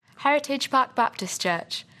Heritage Park Baptist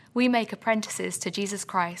Church. We make apprentices to Jesus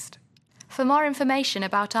Christ. For more information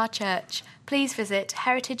about our church, please visit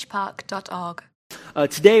heritagepark.org.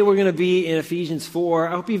 Today we're going to be in Ephesians 4.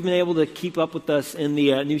 I hope you've been able to keep up with us in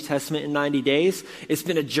the New Testament in 90 days. It's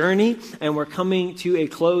been a journey, and we're coming to a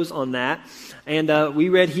close on that. And we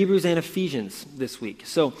read Hebrews and Ephesians this week.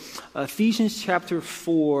 So Ephesians chapter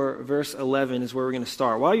 4, verse 11 is where we're going to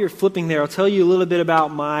start. While you're flipping there, I'll tell you a little bit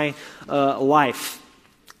about my life.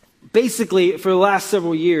 Basically, for the last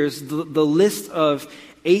several years, the list of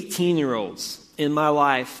 18-year-olds in my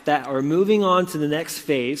life that are moving on to the next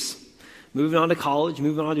phase, moving on to college,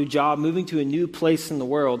 moving on to a job, moving to a new place in the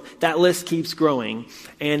world, that list keeps growing.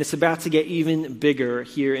 And it's about to get even bigger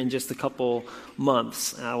here in just a couple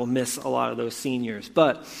months. I will miss a lot of those seniors.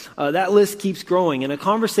 But that list keeps growing. And a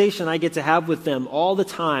conversation I get to have with them all the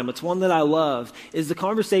time, it's one that I love, is the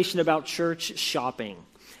conversation about church shopping.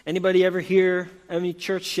 Anybody ever here,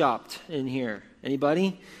 church shopped in here?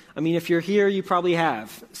 Anybody? I mean, if you're here, you probably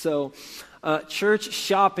have. So church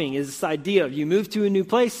shopping is this idea of you move to a new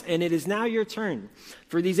place, and it is now your turn.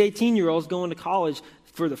 For these 18-year-olds going to college,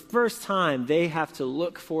 for the first time, they have to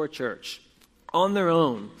look for a church on their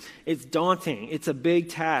own. It's daunting. It's a big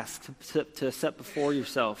task to set before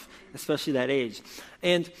yourself, especially that age.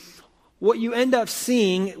 And what you end up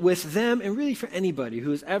seeing with them, and really for anybody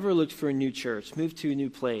who has ever looked for a new church, moved to a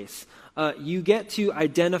new place, you get to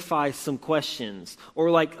identify some questions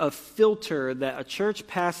or like a filter that a church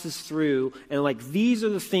passes through, and like these are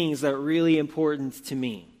the things that are really important to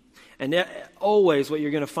me. And always what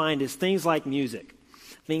you're going to find is things like music,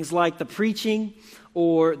 things like the preaching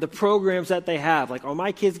or the programs that they have. Like, are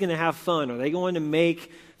my kids going to have fun? Are they going to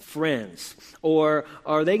make friends? Or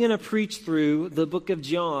are they going to preach through the book of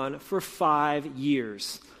John for 5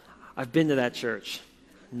 years? I've been to that church.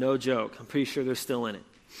 No joke. I'm pretty sure they're still in it.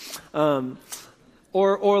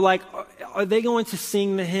 Or like, are they going to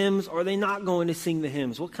sing the hymns? Or are they not going to sing the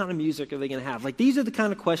hymns? What kind of music are they going to have? Like, these are the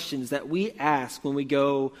kind of questions that we ask when we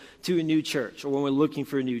go to a new church or when we're looking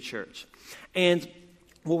for a new church. And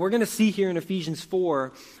what we're going to see here in Ephesians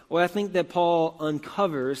 4, what I think that Paul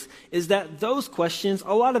uncovers is that those questions,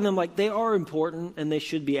 a lot of them, like, they are important and they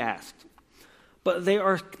should be asked. But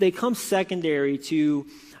they come secondary to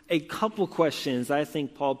a couple questions I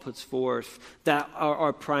think Paul puts forth that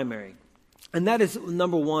are primary. And that is,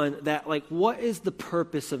 number one, that, like, what is the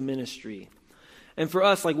purpose of ministry? And for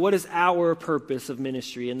us, like, what is our purpose of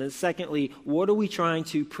ministry? And then secondly, what are we trying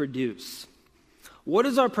to produce? What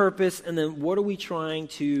is our purpose, and then what are we trying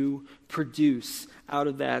to produce out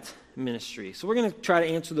of that ministry? So we're going to try to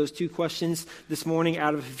answer those two questions this morning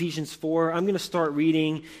out of Ephesians 4. I'm going to start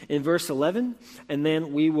reading in verse 11, and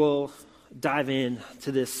then we will dive in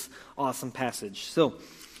to this awesome passage. So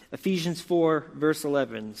Ephesians 4, verse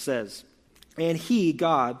 11 says, "And he,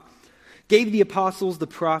 God, gave the apostles, the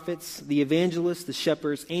prophets, the evangelists, the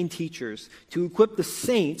shepherds, and teachers to equip the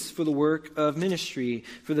saints for the work of ministry,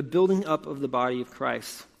 for the building up of the body of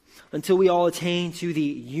Christ, until we all attain to the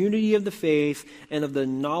unity of the faith and of the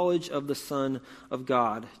knowledge of the Son of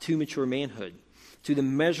God, to mature manhood, to the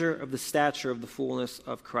measure of the stature of the fullness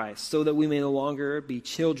of Christ, so that we may no longer be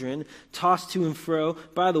children, tossed to and fro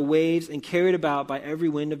by the waves and carried about by every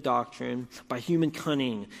wind of doctrine, by human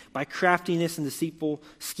cunning, by craftiness and deceitful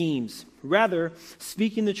schemes. Rather,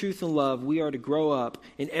 speaking the truth in love, we are to grow up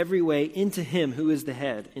in every way into him who is the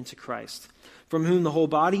head, into Christ, from whom the whole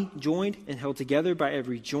body, joined and held together by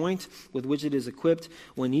every joint with which it is equipped,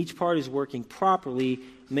 when each part is working properly,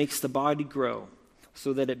 makes the body grow,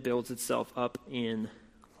 so that it builds itself up in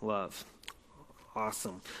love."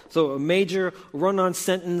 Awesome. So a major run-on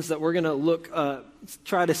sentence that we're going to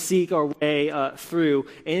try to seek our way through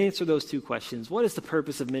and answer those two questions. What is the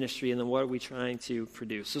purpose of ministry, and then what are we trying to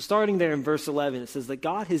produce? So starting there in verse 11, it says that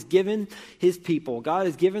God has given his people, God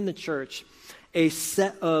has given the church a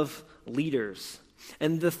set of leaders.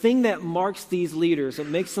 And the thing that marks these leaders, that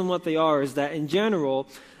makes them what they are, is that in general,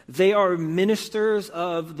 they are ministers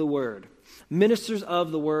of the word. Ministers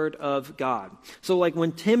of the word of God. So like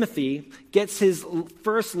when Timothy gets his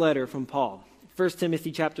first letter from Paul, 1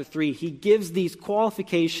 Timothy chapter 3, he gives these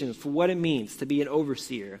qualifications for what it means to be an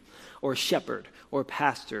overseer or a shepherd or a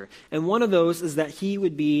pastor. And one of those is that he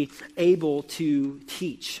would be able to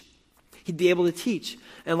teach. He'd be able to teach.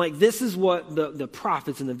 And like this is what the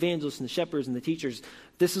prophets and the evangelists and the shepherds and the teachers,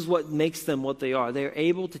 this is what makes them what they are. They're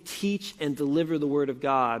able to teach and deliver the word of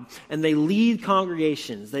God. And they lead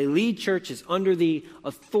congregations. They lead churches under the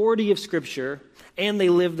authority of Scripture. And they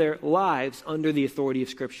live their lives under the authority of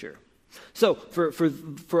Scripture. So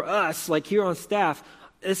for us, like here on staff,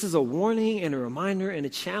 this is a warning and a reminder and a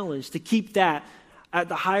challenge to keep that At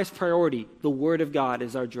the highest priority, the Word of God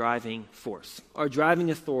is our driving force, our driving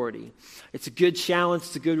authority. It's a good challenge,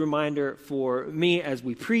 it's a good reminder for me as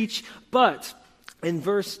we preach. But in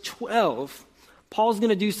verse 12, Paul's going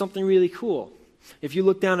to do something really cool. If you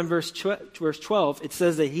look down in verse 12, it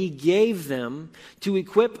says that he gave them to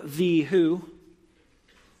equip the who?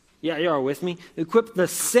 Yeah, you are with me. Equip the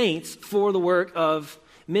saints for the work of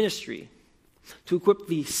ministry. To equip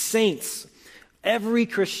the saints, every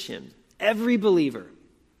Christian, every believer,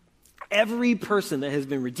 every person that has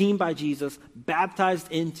been redeemed by Jesus,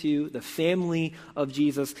 baptized into the family of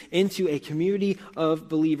Jesus, into a community of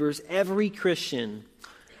believers, every Christian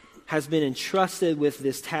has been entrusted with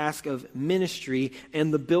this task of ministry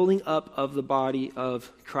and the building up of the body of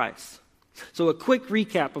Christ. So a quick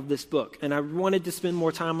recap of this book, and I wanted to spend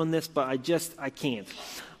more time on this, but I can't.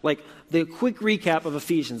 Like the quick recap of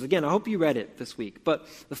Ephesians. Again, I hope you read it this week, but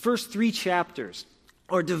the first 3 chapters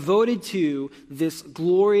are devoted to this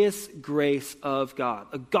glorious grace of God,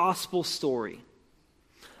 a gospel story.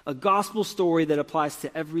 A gospel story that applies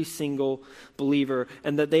to every single believer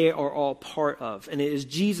and that they are all part of. And it is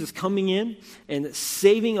Jesus coming in and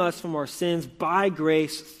saving us from our sins by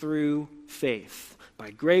grace through faith. By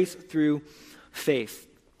grace through faith.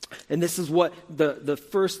 And this is what the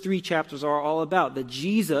first 3 chapters are all about. That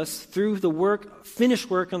Jesus, through the finished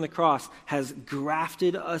work on the cross, has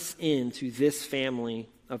grafted us into this family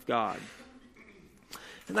of God.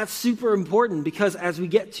 And that's super important because as we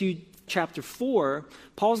get to chapter 4,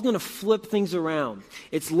 Paul's going to flip things around.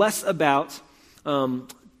 It's less about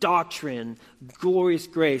doctrine, glorious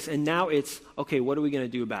grace, and now it's, okay, what are we going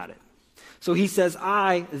to do about it? So he says,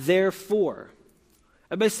 I, therefore.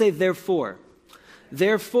 Everybody say, therefore.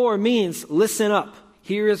 Therefore means, listen up.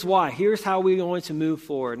 Here is why. Here's how we're going to move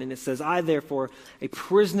forward. And it says, I, therefore, a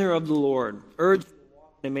prisoner of the Lord, urge you to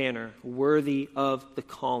walk in a manner worthy of the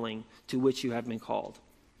calling to which you have been called.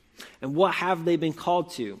 And what have they been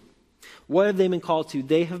called to? What have they been called to?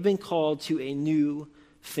 They have been called to a new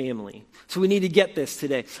family. So we need to get this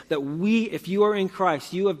today, that if you are in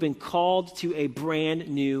Christ, you have been called to a brand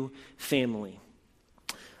new family.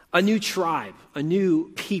 A new tribe, a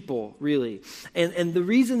new people, really. And the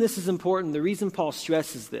reason this is important, the reason Paul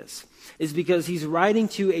stresses this, is because he's writing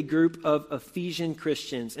to a group of Ephesian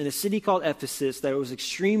Christians in a city called Ephesus that was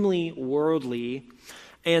extremely worldly.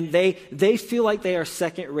 And they feel like they are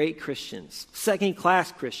second-rate Christians,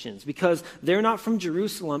 second-class Christians, because they're not from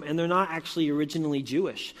Jerusalem and they're not actually originally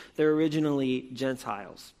Jewish. They're originally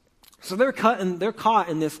Gentiles. So they're caught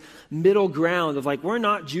in this middle ground of like, we're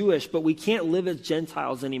not Jewish, but we can't live as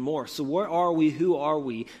Gentiles anymore. So where are we? Who are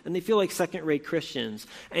we? And they feel like second-rate Christians.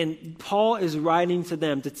 And Paul is writing to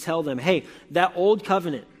them to tell them, hey, that old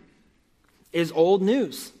covenant is old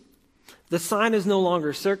news. The sign is no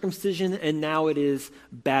longer circumcision, and now it is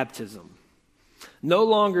baptism. No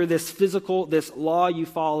longer this law you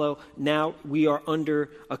follow. Now we are under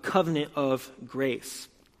a covenant of grace.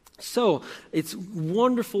 So it's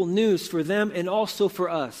wonderful news for them and also for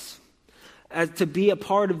us as to be a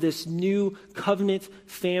part of this new covenant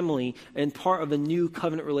family and part of a new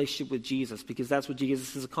covenant relationship with Jesus, because that's what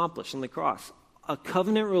Jesus has accomplished on the cross. A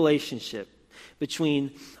covenant relationship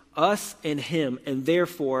between us and him, and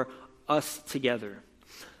therefore us together.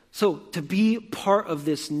 So to be part of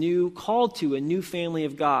this called to a new family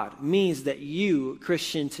of God means that you,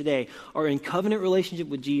 Christian today, are in covenant relationship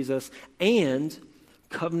with Jesus and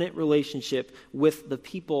covenant relationship with the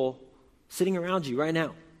people sitting around you right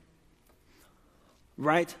now.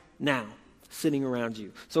 Right now, sitting around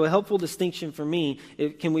you. So a helpful distinction for me, are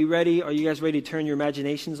you guys ready to turn your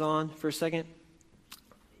imaginations on for a second?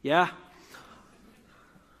 Yeah?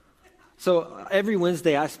 So every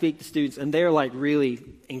Wednesday I speak to students and they're like really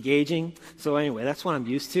engaging. So anyway, that's what I'm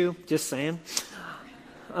used to, just saying.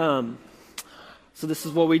 So this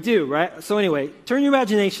is what we do, right? So anyway, turn your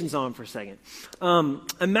imaginations on for a second.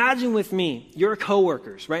 Imagine with me your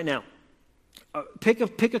coworkers right now. Pick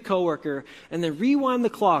a coworker and then rewind the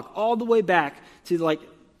clock all the way back to like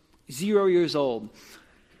 0 years old.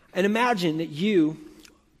 And imagine that you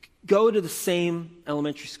go to the same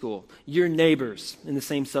elementary school, your neighbors in the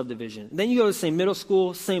same subdivision. Then you go to the same middle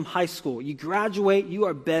school, same high school. You graduate, you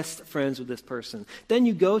are best friends with this person. Then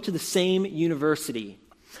you go to the same university.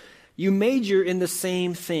 You major in the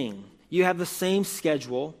same thing. You have the same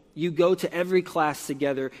schedule. You go to every class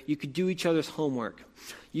together. You could do each other's homework.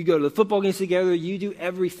 You go to the football games together. You do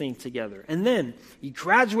everything together. And then you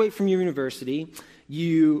graduate from your university.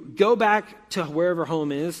 You go back to wherever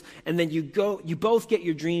home is, and then you both get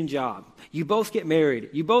your dream job. You both get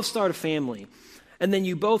married. You both start a family. And then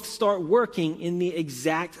you both start working in the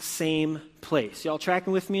exact same place. Y'all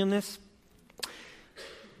tracking with me on this?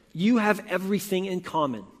 you have everything in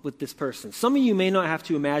common with this person. Some of you may not have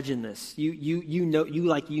to imagine this. You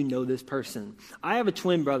know this person. I have a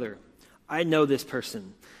twin brother. I know this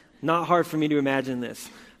person. Not hard for me to imagine this.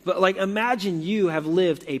 But like, imagine you have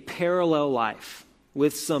lived a parallel life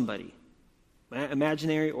with somebody,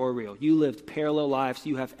 imaginary or real. You lived parallel lives.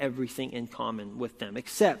 You have everything in common with them,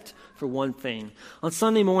 except for one thing. On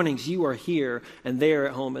Sunday mornings, you are here and they are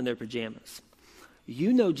at home in their pajamas.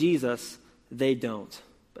 You know Jesus, they don't.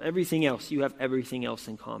 But everything else, you have everything else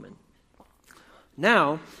in common.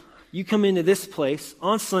 Now, you come into this place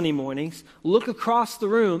on Sunday mornings, look across the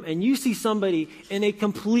room, and you see somebody in a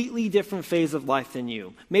completely different phase of life than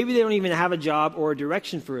you. Maybe they don't even have a job or a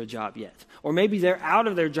direction for a job yet. Or maybe they're out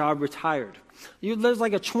of their job, retired. There's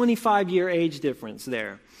like a 25-year age difference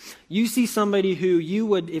there. You see somebody who you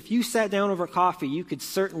would, if you sat down over coffee, you could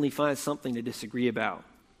certainly find something to disagree about.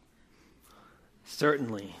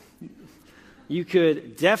 Certainly. You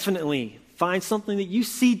could definitely find something that you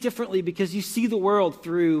see differently because you see the world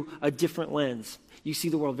through a different lens. You see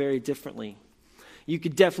the world very differently. You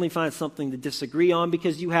could definitely find something to disagree on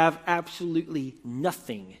because you have absolutely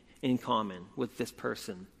nothing in common with this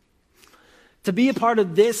person. To be a part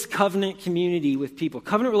of this covenant community with people,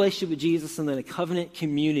 covenant relationship with Jesus and then a covenant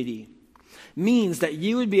community, means that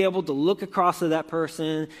you would be able to look across at that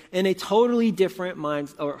person in a totally different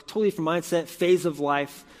mindset, phase of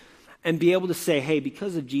life, and be able to say, hey,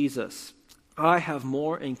 because of Jesus, I have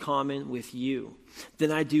more in common with you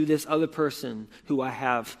than I do this other person who I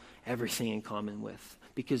have everything in common with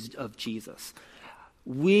because of Jesus.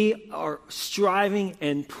 We are striving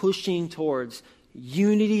and pushing towards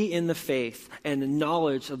unity in the faith and the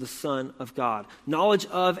knowledge of the Son of God. Knowledge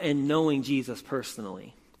of and knowing Jesus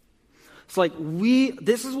personally. It's like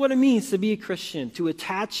this is what it means to be a Christian, to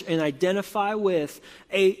attach and identify with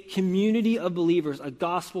a community of believers, a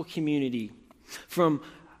gospel community from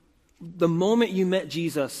the moment you met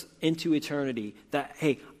Jesus into eternity, that,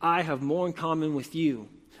 hey, I have more in common with you.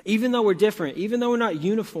 Even though we're different, even though we're not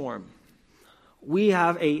uniform, we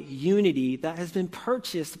have a unity that has been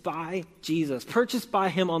purchased by Jesus, purchased by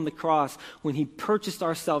him on the cross. When he purchased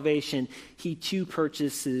our salvation, he too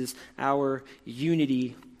purchases our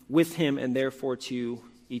unity with him and therefore to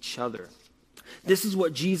each other. This is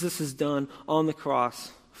what Jesus has done on the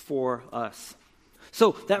cross for us.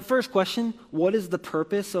 So that first question, what is the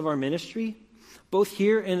purpose of our ministry? Both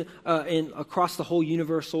here and across the whole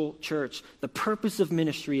universal church, the purpose of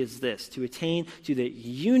ministry is this: to attain to the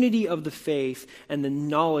unity of the faith and the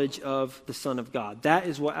knowledge of the Son of God. That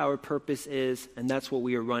is what our purpose is, and that's what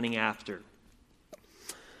we are running after.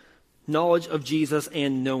 Knowledge of Jesus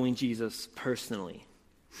and knowing Jesus personally.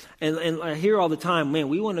 And I hear all the time, man,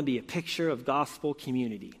 we want to be a picture of gospel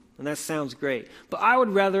community. And that sounds great. But I would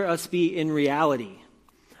rather us be in reality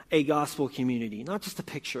a gospel community, not just a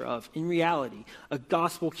picture of, in reality, a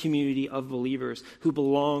gospel community of believers who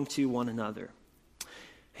belong to one another.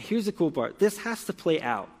 Here's the cool part. This has to play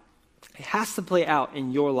out. It has to play out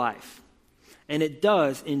in your life. And it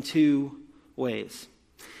does in two ways.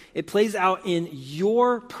 It plays out in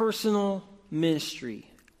your personal ministry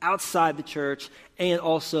outside the church and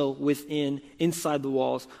also inside the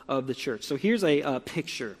walls of the church. So here's a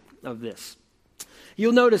picture of this.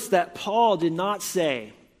 You'll notice that Paul did not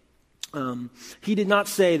say,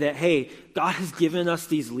 that, hey, God has given us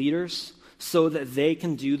these leaders so that they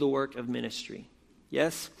can do the work of ministry.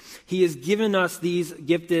 Yes? He has given us these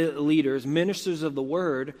gifted leaders, ministers of the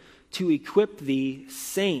word, to equip the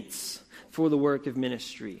saints for the work of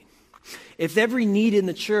ministry. If every need in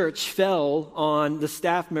the church fell on the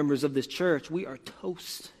staff members of this church, we are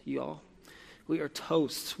toast, y'all. We are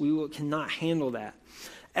toast. We cannot handle that.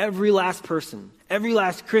 Every last person, every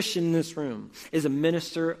last Christian in this room is a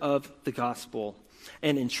minister of the gospel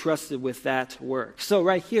and entrusted with that work. So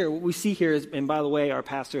right here, what we see here is, and by the way, our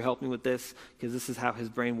pastor helped me with this because this is how his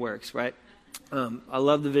brain works, right? I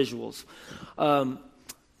love the visuals.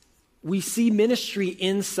 We see ministry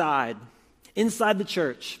inside the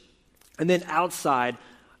church, and then outside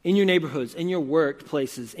in your neighborhoods, in your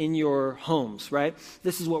workplaces, in your homes, right?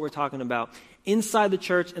 This is what we're talking about. Inside the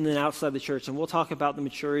church and then outside the church. And we'll talk about the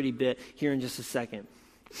maturity bit here in just a second.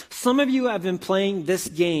 Some of you have been playing this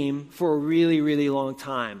game for a really, really long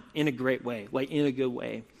time in a great way, like in a good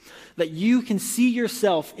way. That you can see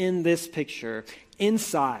yourself in this picture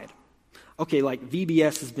inside. Okay, like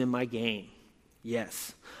VBS has been my game.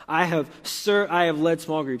 Yes. I have led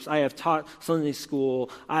small groups. I have taught Sunday school.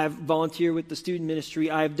 I have volunteered with the student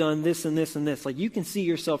ministry. I have done this and this and this. Like, you can see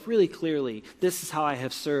yourself really clearly. This is how I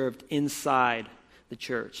have served inside the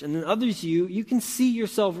church. And then others, you can see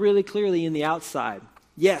yourself really clearly in the outside.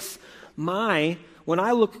 Yes, when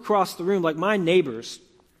I look across the room, like my neighbors,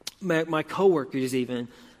 my coworkers even,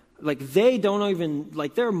 like they don't even,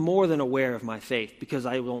 like they're more than aware of my faith because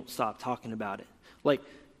I won't stop talking about it. Like,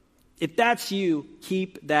 if that's you,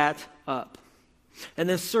 keep that up. And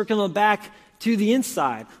then circling back to the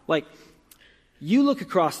inside, like you look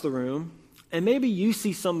across the room and maybe you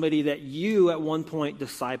see somebody that you at one point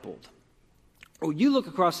discipled. Or you look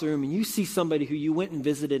across the room and you see somebody who you went and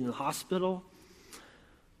visited in the hospital.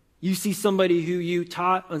 You see somebody who you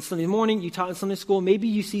taught on Sunday morning, you taught in Sunday school. Maybe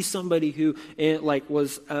you see somebody who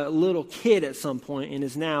was a little kid at some point and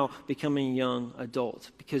is now becoming a young adult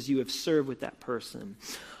because you have served with that person.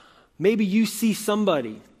 Maybe you see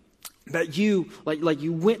somebody that you, like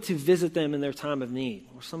you went to visit them in their time of need,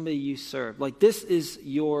 or somebody you served. Like this is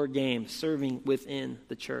your game, serving within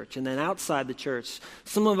the church. And then outside the church,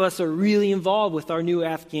 some of us are really involved with our new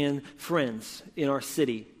Afghan friends in our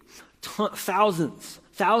city. Thousands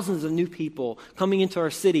of new people coming into our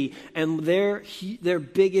city, and their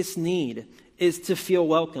biggest need is to feel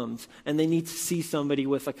welcomed, and they need to see somebody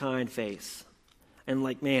with a kind face. And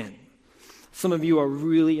like, man, some of you are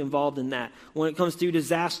really involved in that. When it comes to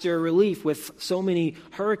disaster relief with so many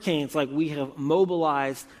hurricanes, like we have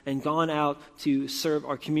mobilized and gone out to serve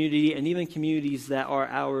our community and even communities that are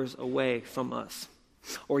hours away from us.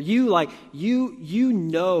 Or you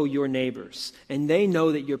know your neighbors, and they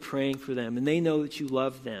know that you're praying for them, and they know that you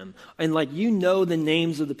love them. And like you know the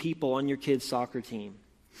names of the people on your kids' soccer team.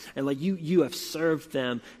 And like you have served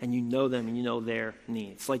them, and you know them, and you know their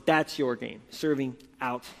needs. Like that's your game, serving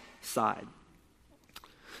outside.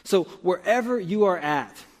 So wherever you are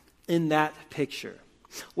at in that picture,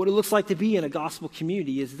 what it looks like to be in a gospel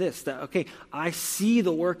community is this, that, okay, I see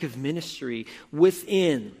the work of ministry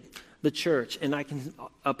within the church, and I can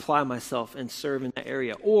apply myself and serve in that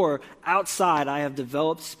area. Or outside, I have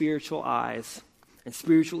developed spiritual eyes and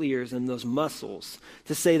spiritual ears and those muscles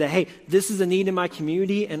to say that, hey, this is a need in my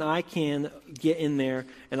community, and I can get in there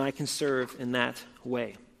and I can serve in that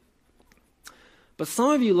way. But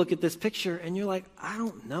some of you look at this picture and you're like, I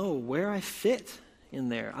don't know where I fit in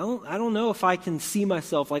there. I don't know if I can see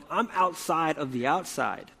myself. Like, I'm outside of the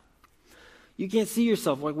outside. You can't see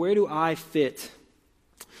yourself. Like, where do I fit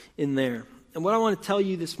in there? And what I want to tell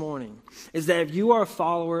you this morning is that if you are a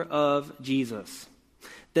follower of Jesus,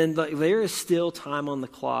 then there is still time on the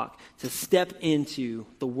clock to step into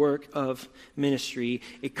the work of ministry.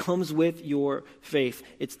 It comes with your faith.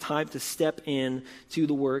 It's time to step in to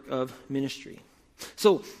the work of ministry.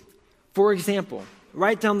 So, for example,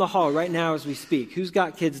 right down the hall, right now as we speak, who's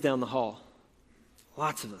got kids down the hall?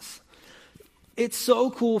 Lots of us. It's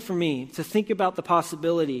so cool for me to think about the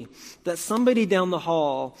possibility that somebody down the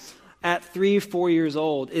hall at 3 or 4 years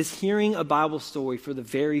old is hearing a Bible story for the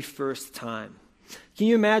very first time. Can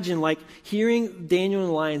you imagine, like, hearing Daniel in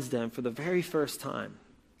the Lion's Den for the very first time?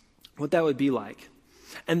 What that would be like.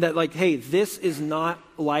 And that, like, hey, this is not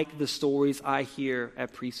like the stories I hear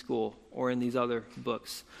at preschool or in these other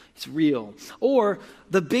books. It's real. Or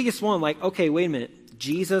the biggest one, like, okay, wait a minute.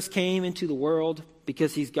 Jesus came into the world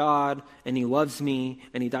because he's God, and he loves me,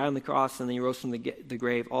 and he died on the cross, and then he rose from the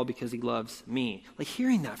grave, all because he loves me. Like,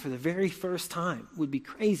 hearing that for the very first time would be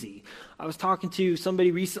crazy. I was talking to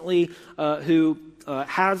somebody recently who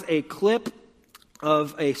has a clip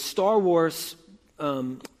of a Star Wars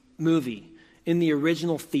movie in the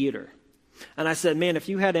original theater. And I said, man, if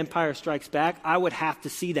you had Empire Strikes Back, I would have to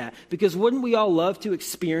see that. Because wouldn't we all love to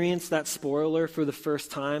experience that spoiler for the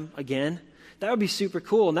first time again? That would be super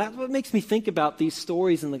cool. And that's what makes me think about these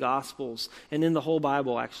stories in the Gospels and in the whole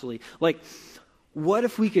Bible, actually. Like, what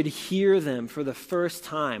if we could hear them for the first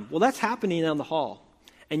time? Well, that's happening down the hall.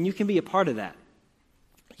 And you can be a part of that.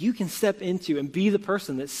 You can step into and be the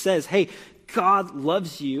person that says, hey, God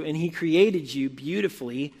loves you and he created you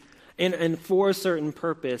beautifully and for a certain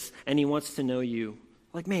purpose, and he wants to know you.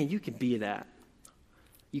 Like, man, you could be that.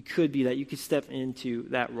 You could be that. You could step into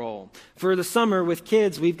that role. For the summer with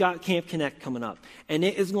kids, we've got Camp Connect coming up, and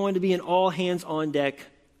it is going to be an all-hands-on-deck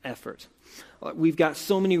effort. We've got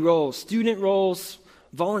so many roles, student roles,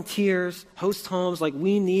 volunteers, host homes. Like,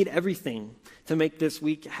 we need everything to make this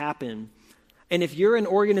week happen. And if you're an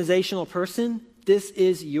organizational person, this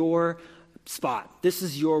is your spot. This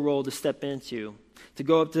is your role to step into. To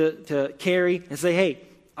go up to Carrie and say, hey,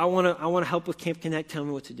 I want to help with Camp Connect. Tell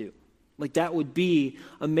me what to do. Like, that would be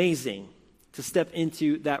amazing to step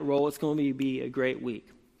into that role. It's going to be a great week.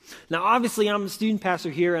 Now, obviously, I'm a student pastor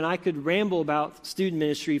here, and I could ramble about student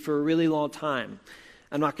ministry for a really long time.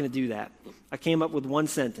 I'm not going to do that. I came up with one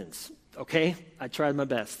sentence, okay? I tried my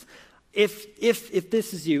best. If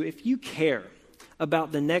this is you, if you care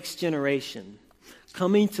about the next generation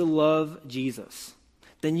coming to love Jesus,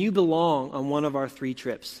 then you belong on one of our 3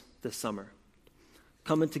 trips this summer.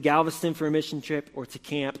 coming to Galveston for a mission trip or to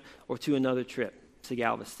camp or to another trip to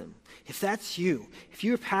Galveston. If that's you, if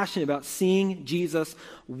you're passionate about seeing Jesus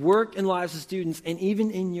work in lives of students and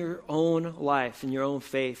even in your own life, in your own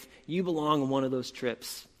faith, you belong on one of those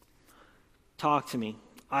trips. Talk to me.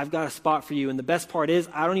 I've got a spot for you. And the best part is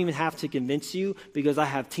I don't even have to convince you because I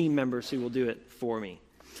have team members who will do it for me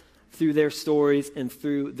through their stories and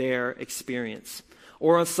through their experience.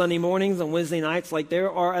 Or on Sunday mornings, on Wednesday nights, like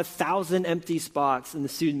there are 1,000 empty spots in the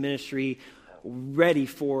student ministry ready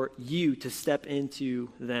for you to step into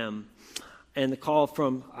them. And the call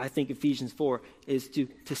from, I think, Ephesians 4 is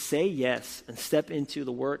to say yes and step into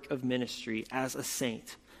the work of ministry as a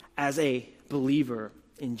saint, as a believer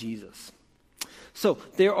in Jesus. So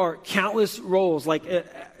there are countless roles. Like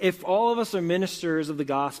if all of us are ministers of the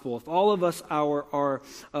gospel, if all of us are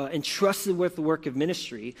entrusted with the work of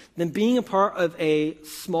ministry, then being a part of a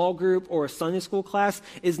small group or a Sunday school class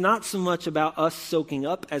is not so much about us soaking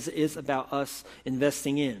up as it is about us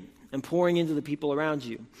investing in and pouring into the people around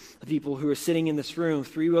you, the people who are sitting in this room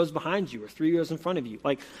 3 rows behind you or 3 rows in front of you.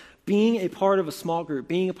 Like being a part of a small group,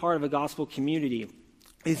 being a part of a gospel community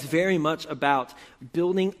is very much about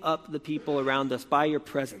building up the people around us by your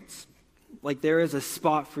presence. Like there is a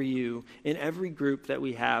spot for you in every group that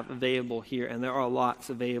we have available here, and there are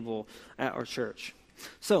lots available at our church.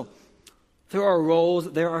 So there are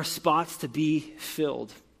roles, there are spots to be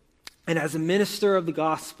filled. And as a minister of the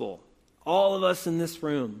gospel, all of us in this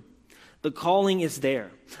room, the calling is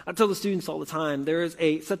there. I tell the students all the time, there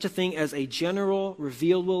is such a thing as a general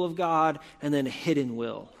revealed will of God and then a hidden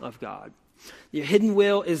will of God. Your hidden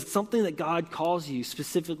will is something that God calls you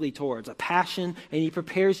specifically towards, a passion, and he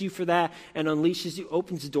prepares you for that and unleashes you,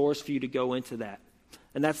 opens doors for you to go into that.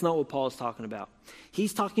 And that's not what Paul is talking about.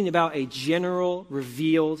 He's talking about a general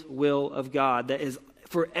revealed will of God that is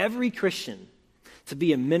for every Christian to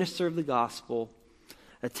be a minister of the gospel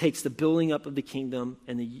that takes the building up of the kingdom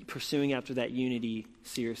and the pursuing after that unity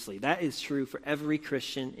seriously. That is true for every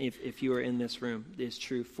Christian. If you are in this room, it is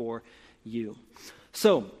true for you.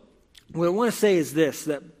 So what I want to say is this,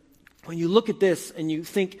 that when you look at this and you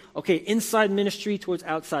think, okay, inside ministry towards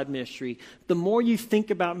outside ministry, the more you think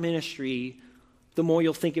about ministry, the more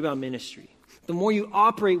you'll think about ministry. The more you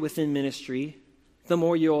operate within ministry, the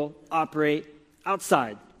more you'll operate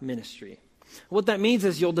outside ministry. What that means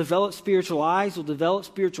is you'll develop spiritual eyes, you'll develop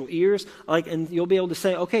spiritual ears, and you'll be able to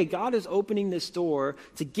say, okay, God is opening this door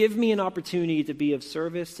to give me an opportunity to be of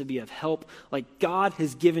service, to be of help. Like God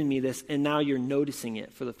has given me this, and now you're noticing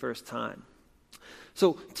it for the first time.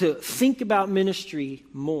 So to think about ministry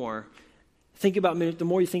more, the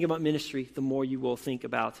more you think about ministry, the more you will think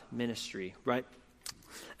about ministry, right?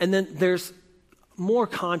 And then there's more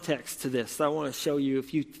context to this that I want to show you.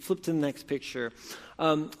 If you flip to the next picture,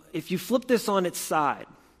 if you flip this on its side,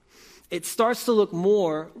 it starts to look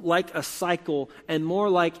more like a cycle and more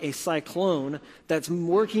like a cyclone that's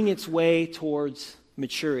working its way towards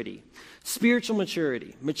maturity. Spiritual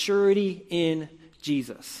maturity, maturity in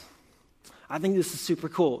Jesus. I think this is super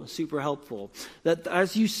cool and super helpful. That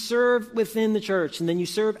as you serve within the church, and then you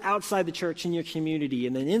serve outside the church in your community,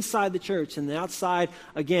 and then inside the church, and then outside,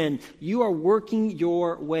 again, you are working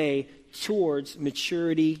your way towards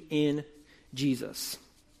maturity in Jesus.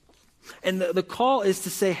 And the call is to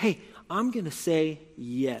say, hey, I'm going to say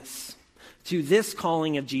yes to this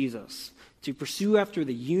calling of Jesus, to pursue after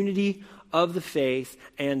the unity of the faith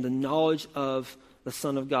and the knowledge of the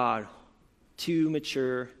Son of God, to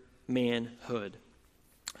mature manhood,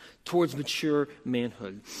 towards mature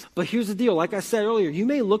manhood. But here's the deal. Like I said earlier, you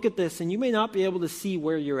may look at this and you may not be able to see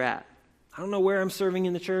where you're at. I don't know where I'm serving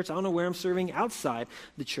in the church. I don't know where I'm serving outside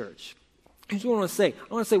the church. Here's what I want to say.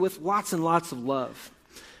 I want to say with lots and lots of love.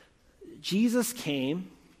 Jesus came,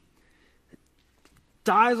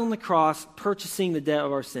 dies on the cross, purchasing the debt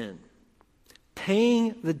of our sin,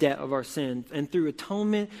 paying the debt of our sin, and through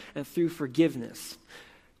atonement and through forgiveness,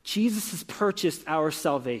 Jesus has purchased our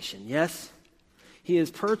salvation, yes? He has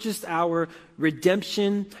purchased our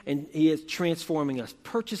redemption, and he is transforming us,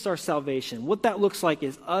 purchased our salvation. What that looks like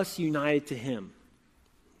is us united to him,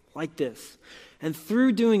 like this. And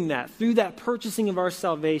through doing that, through that purchasing of our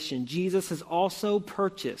salvation, Jesus has also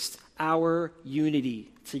purchased our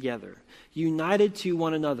unity together, united to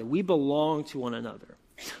one another. We belong to one another.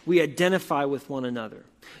 We identify with one another.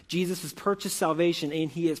 Jesus has purchased salvation, and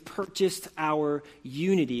he has purchased our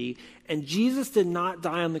unity. And Jesus did not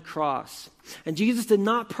die on the cross. And Jesus did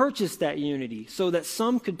not purchase that unity so that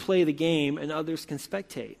some could play the game and others can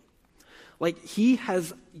spectate. Like, he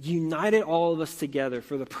has united all of us together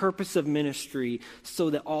for the purpose of ministry so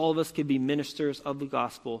that all of us could be ministers of the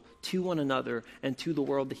gospel to one another and to the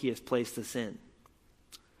world that he has placed us in.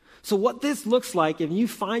 So what this looks like, if you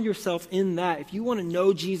find yourself in that, if you want to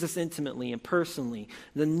know Jesus intimately and personally,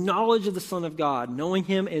 the knowledge of the Son of God, knowing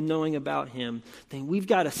him and knowing about him, then we've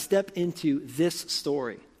got to step into this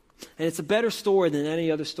story. And it's a better story than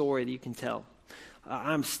any other story that you can tell.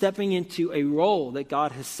 I'm stepping into a role that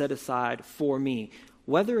God has set aside for me,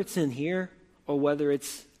 whether it's in here or whether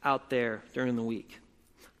it's out there during the week.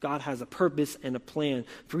 God has a purpose and a plan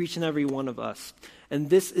for each and every one of us.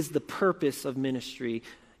 And this is the purpose of ministry.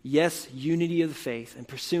 Yes, unity of the faith and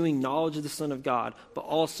pursuing knowledge of the Son of God, but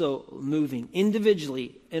also moving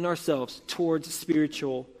individually in ourselves towards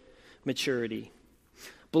spiritual maturity,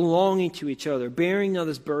 belonging to each other, bearing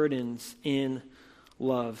others' burdens in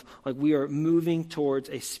love. Like we are moving towards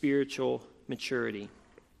a spiritual maturity.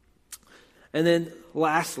 And then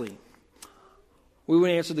lastly, we want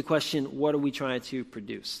to answer the question, what are we trying to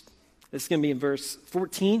produce? This is going to be in verse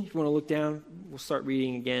 14. If you want to look down, we'll start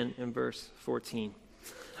reading again in verse 14.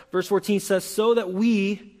 Verse 14 says, so that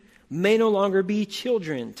we may no longer be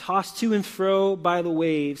children, tossed to and fro by the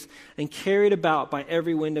waves and carried about by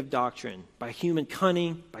every wind of doctrine, by human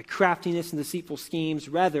cunning, by craftiness and deceitful schemes.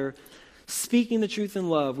 Rather, speaking the truth in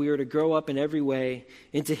love, we are to grow up in every way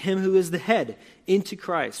into him who is the head, into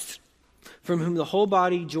Christ, from whom the whole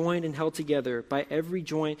body, joined and held together by every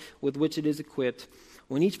joint with which it is equipped,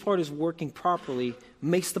 when each part is working properly,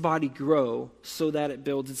 makes the body grow so that it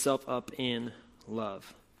builds itself up in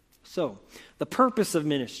love. So, the purpose of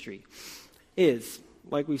ministry is,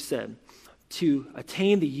 like we said, to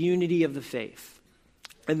attain the unity of the faith,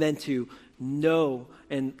 and then to know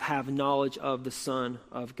and have knowledge of the Son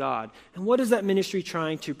of God. And what is that ministry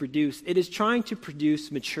trying to produce? It is trying to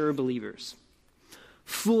produce mature believers,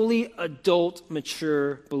 fully adult,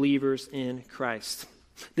 mature believers in Christ.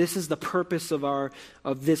 This is the purpose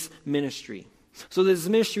of this ministry. So this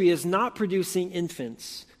ministry is not producing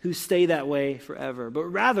infants who stay that way forever, but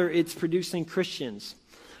rather it's producing Christians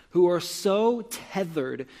who are so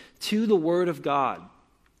tethered to the Word of God.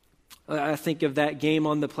 I think of that game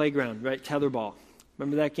on the playground, right? Tetherball.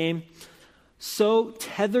 Remember that game? So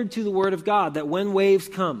tethered to the Word of God that when waves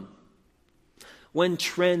come, when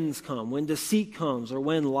trends come, when deceit comes, or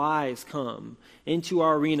when lies come into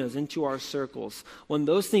our arenas, into our circles, when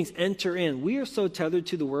those things enter in, we are so tethered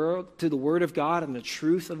to the Word of God and the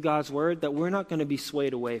truth of God's Word that we're not going to be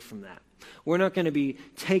swayed away from that. We're not going to be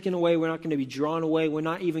taken away. We're not going to be drawn away. We're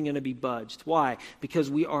not even going to be budged. Why?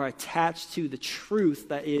 Because we are attached to the truth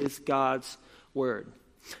that is God's Word.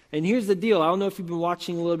 And here's the deal. I don't know if you've been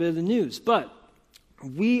watching a little bit of the news, but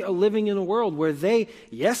we are living in a world where they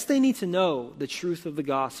need to know the truth of the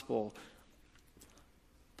gospel.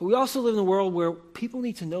 But we also live in a world where people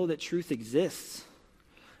need to know that truth exists.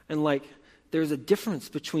 And there's a difference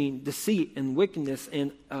between deceit and wickedness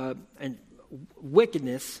and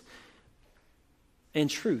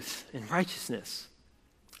truth and righteousness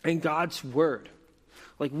and God's word.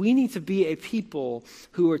 We need to be a people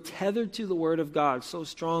who are tethered to the Word of God so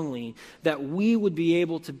strongly that we would be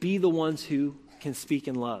able to be the ones who can speak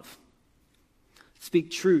in love.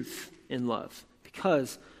 Speak truth in love.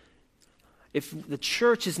 Because if the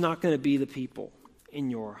church is not going to be the people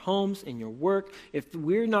in your homes, in your work, if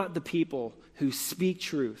we're not the people who speak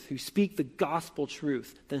truth, who speak the gospel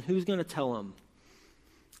truth, then who's going to tell them?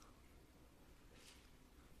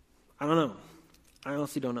 I don't know. I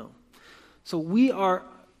honestly don't know. So we are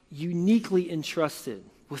uniquely entrusted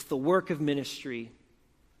with the work of ministry,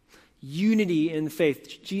 unity in the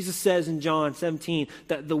faith. Jesus says in John 17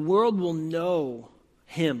 that the world will know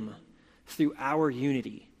him through our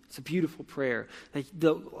unity. It's a beautiful prayer.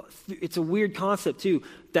 It's a weird concept too,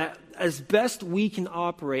 that as best we can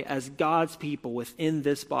operate as God's people within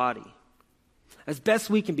this body, as best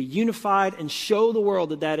we can be unified and show the world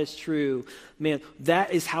that that is true, man,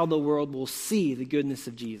 that is how the world will see the goodness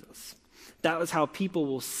of Jesus. That is how people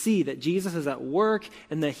will see that Jesus is at work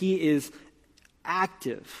and that he is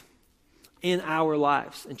active in our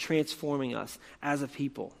lives and transforming us as a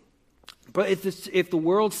people. But if the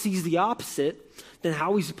world sees the opposite, then how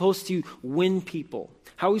are we supposed to win people?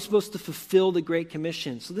 How are we supposed to fulfill the Great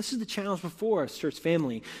Commission? So this is the challenge before us, church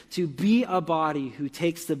family, to be a body who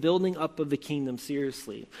takes the building up of the kingdom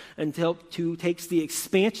seriously and to takes the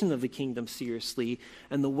expansion of the kingdom seriously.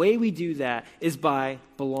 And the way we do that is by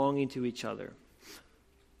belonging to each other.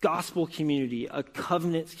 Gospel community, a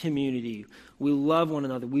covenant community. We love one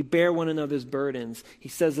another. We bear one another's burdens. He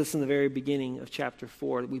says this in the very beginning of chapter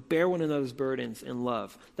 4, that we bear one another's burdens in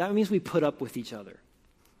love. That means we put up with each other.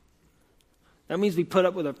 That means we put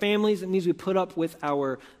up with our families. It means we put up with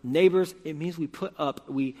our neighbors. It means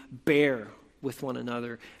we bear with one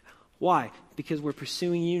another. Why? Because we're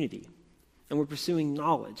pursuing unity and we're pursuing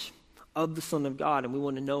knowledge of the Son of God, and we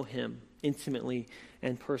want to know him intimately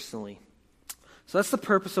and personally. So that's the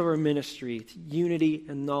purpose of our ministry, unity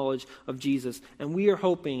and knowledge of Jesus. And we are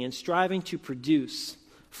hoping and striving to produce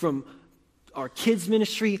from our kids'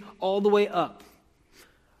 ministry all the way up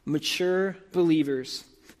mature believers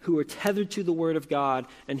who are tethered to the Word of God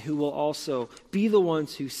and who will also be the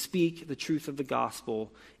ones who speak the truth of the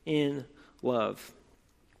gospel in love.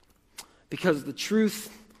 Because the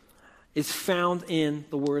truth is found in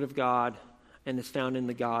the Word of God and is found in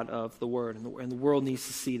the God of the Word. And the world needs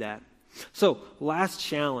to see that. So, last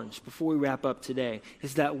challenge before we wrap up today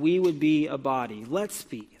is that we would be a body. Let's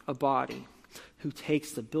be a body who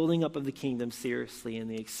takes the building up of the kingdom seriously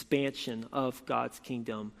and the expansion of God's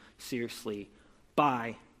kingdom seriously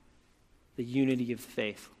by the unity of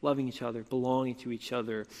faith, loving each other, belonging to each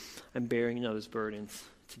other, and bearing each other's burdens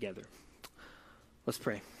together. Let's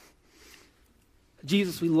pray.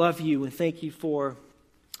 Jesus, we love you and thank you for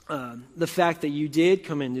the fact that you did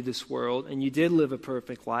come into this world and you did live a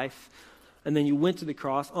perfect life, and then you went to the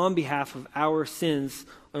cross on behalf of our sins.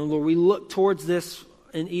 And Lord, we look towards this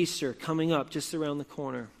in Easter coming up just around the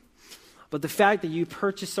corner. But the fact that you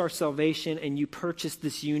purchased our salvation and you purchased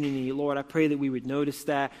this unity, Lord, I pray that we would notice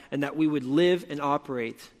that and that we would live and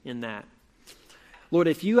operate in that. Lord,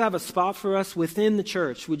 if you have a spot for us within the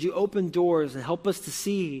church, would you open doors and help us to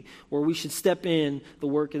see where we should step in the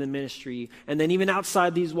work of the ministry? And then even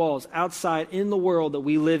outside these walls, outside in the world that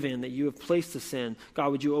we live in, that you have placed us in, God,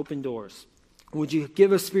 would you open doors? Would you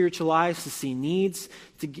give us spiritual eyes to see needs,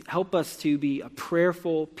 to help us to be a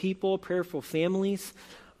prayerful people, prayerful families?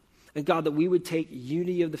 And God, that we would take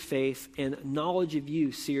unity of the faith and knowledge of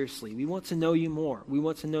you seriously. We want to know you more. We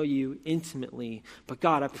want to know you intimately. But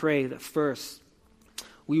God, I pray that first,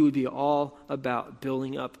 we would be all about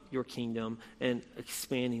building up your kingdom and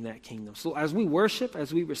expanding that kingdom. So as we worship,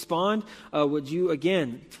 as we respond, would you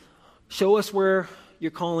again show us where you're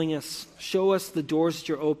calling us, show us the doors that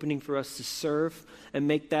you're opening for us to serve, and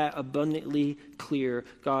make that abundantly clear.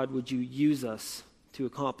 God, would you use us to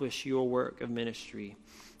accomplish your work of ministry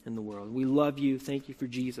in the world? We love you. Thank you for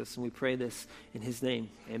Jesus, and we pray this in his name.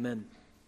 Amen.